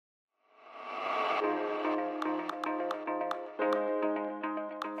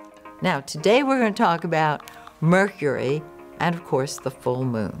Now, today we're going to talk about Mercury and, of course, the full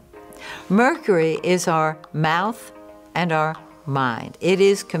moon. Mercury is our mouth and our mind. It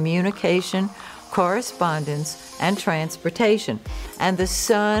is communication, correspondence, and transportation. And the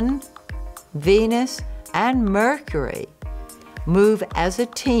Sun, Venus, and Mercury move as a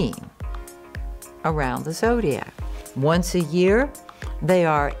team around the zodiac. Once a year, they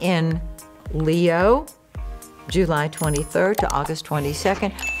are in Leo, July 23rd to August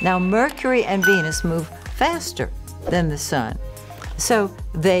 22nd. Now, Mercury and Venus move faster than the Sun. So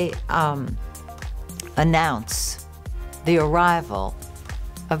they announce the arrival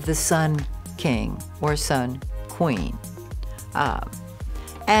of the Sun King or Sun Queen.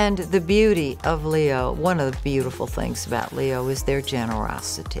 And the beauty of Leo, one of the beautiful things about Leo is their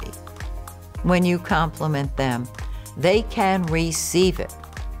generosity. When you compliment them, they can receive it,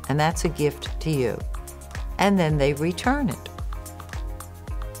 and that's a gift to you. And then they return it.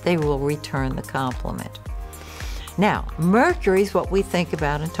 They will return the compliment. Now, Mercury is what we think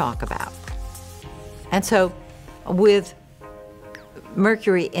about and talk about. And so with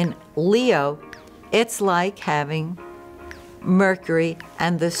Mercury in Leo, it's like having Mercury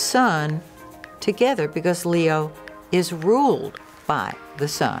and the Sun together because Leo is ruled by the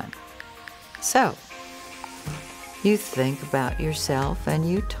Sun. So, you think about yourself and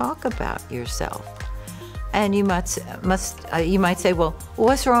you talk about yourself. And you might say, well,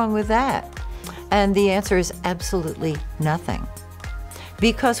 what's wrong with that? And the answer is absolutely nothing.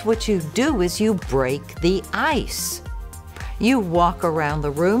 Because what you do is you break the ice. You walk around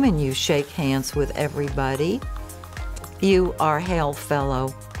the room and you shake hands with everybody. You are hail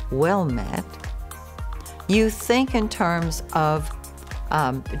fellow, well met. You think in terms of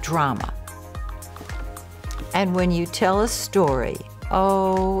drama. And when you tell a story,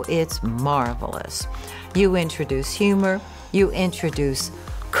 oh, it's marvelous. You introduce humor, you introduce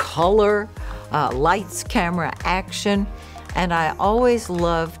color, lights, camera, action, and I always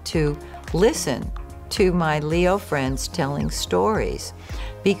love to listen to my Leo friends telling stories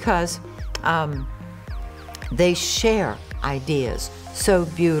because they share ideas so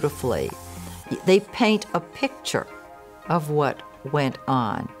beautifully. They paint a picture of what went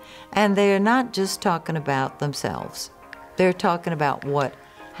on, and they're not just talking about themselves. They're talking about what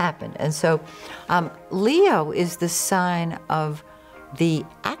happened. And so Leo is the sign of the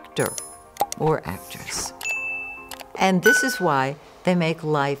actor or actress. And this is why they make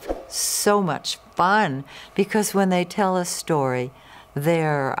life so much fun, because when they tell a story,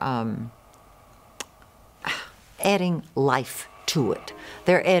 they're adding life to it.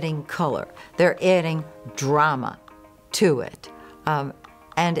 They're adding color. They're adding drama to it.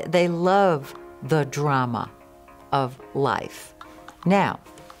 And they love the drama of life. Now,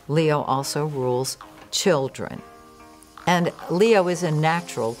 Leo also rules children. And Leo is a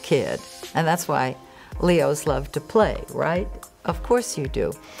natural kid, and that's why Leos love to play, right? Of course you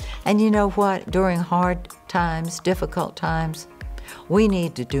do. And you know what? During hard times, difficult times, we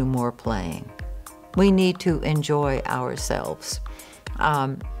need to do more playing. We need to enjoy ourselves.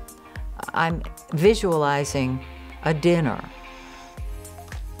 I'm visualizing a dinner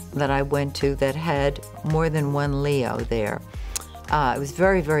that I went to that had more than one Leo there. It was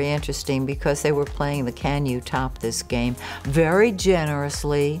very, very interesting because they were playing the Can You Top This game very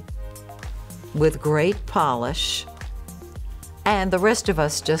generously, with great polish, and the rest of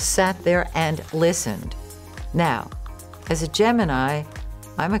us just sat there and listened. Now, as a Gemini,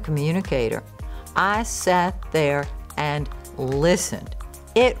 I'm a communicator. I sat there and listened.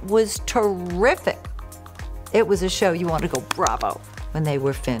 It was terrific. It was a show you want to go bravo when they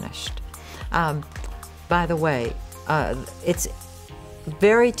were finished. By the way, it's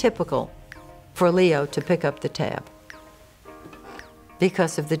very typical for Leo to pick up the tab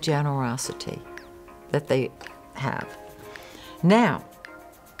because of the generosity that they have. Now,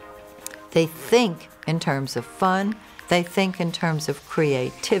 they think in terms of fun, they think in terms of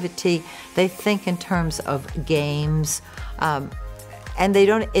creativity, they think in terms of games, and they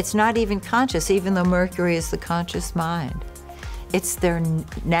don't, it's not even conscious, even though Mercury is the conscious mind. It's their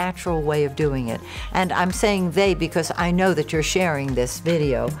natural way of doing it. And I'm saying they because I know that you're sharing this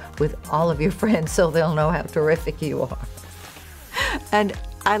video with all of your friends so they'll know how terrific you are. And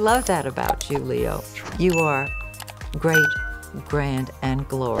I love that about you, Leo. You are great, grand, and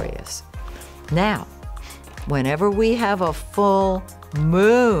glorious. Now, whenever we have a full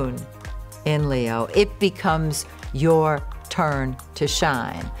moon in Leo, it becomes your turn to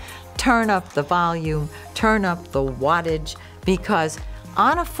shine. Turn up the volume, turn up the wattage, because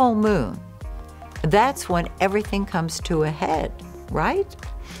on a full moon, that's when everything comes to a head, right?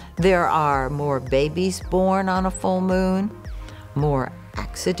 There are more babies born on a full moon, more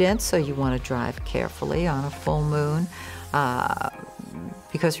accidents, so you want to drive carefully on a full moon,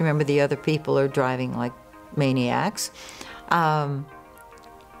 because remember, the other people are driving like maniacs.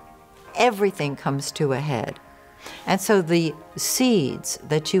 Everything comes to a head. And so the seeds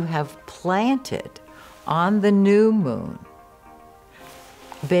that you have planted on the new moon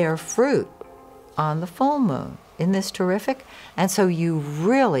bear fruit on the full moon. Isn't this terrific? And so you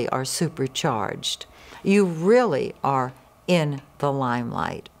really are supercharged. You really are in the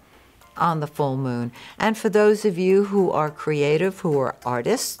limelight on the full moon. And for those of you who are creative, who are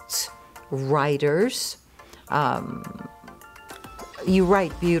artists, writers, you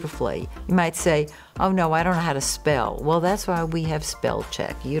write beautifully. You might say, oh no, I don't know how to spell. Well, that's why we have spell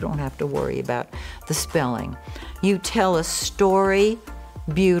check. You don't have to worry about the spelling. You tell a story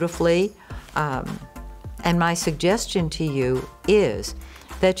beautifully. And my suggestion to you is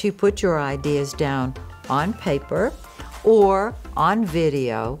that you put your ideas down on paper or on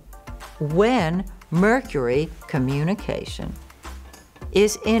video when Mercury, communication,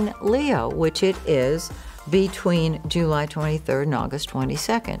 is in Leo, which it is between July 23rd and August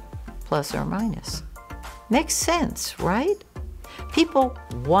 22nd, plus or minus. Makes sense, right? People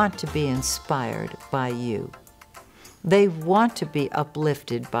want to be inspired by you. They want to be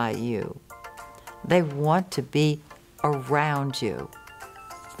uplifted by you. They want to be around you.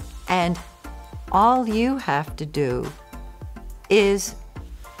 And all you have to do is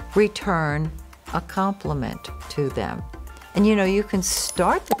return a compliment to them. And you know, you can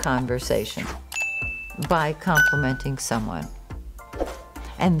start the conversation by complimenting someone.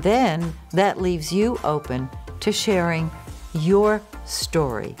 And then that leaves you open to sharing your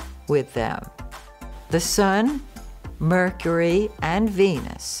story with them. The Sun, Mercury, and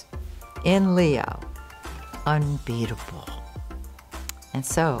Venus in Leo, unbeatable. And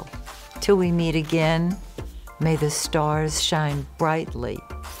so, till we meet again, may the stars shine brightly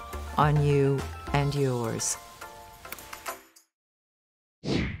on you and yours.